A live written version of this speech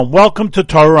Welcome to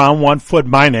Torah on One Foot.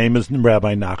 My name is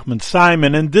Rabbi Nachman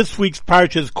Simon, and this week's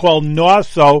parsha is called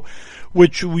Naso,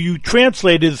 which you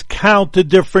translate as count the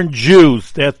different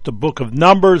Jews. That's the book of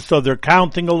Numbers, so they're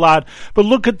counting a lot. But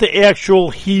look at the actual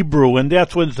Hebrew, and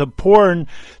that's what's important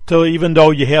to, even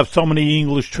though you have so many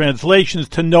English translations,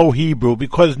 to know Hebrew,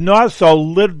 because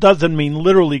Naso doesn't mean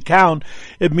literally count,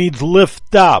 it means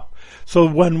lift up. So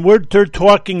when they're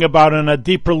talking about on a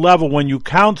deeper level, when you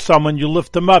count someone, you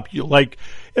lift them up. You, like,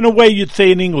 in a way you'd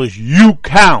say in English, you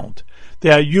count,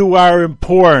 that you are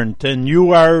important and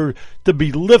you are to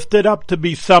be lifted up to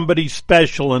be somebody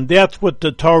special. And that's what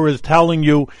the Torah is telling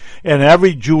you. And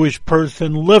every Jewish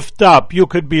person, lift up. You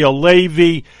could be a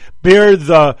Levi, bear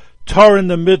the Torah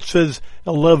and the mitzvahs.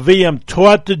 A Levium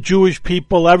taught the Jewish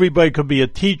people. Everybody could be a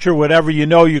teacher. Whatever you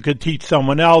know, you could teach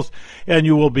someone else, and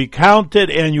you will be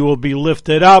counted and you will be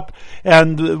lifted up.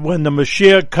 And when the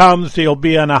Mashiach comes, he'll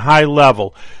be on a high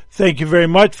level. Thank you very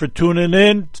much for tuning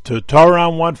in to Torah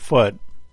on One Foot.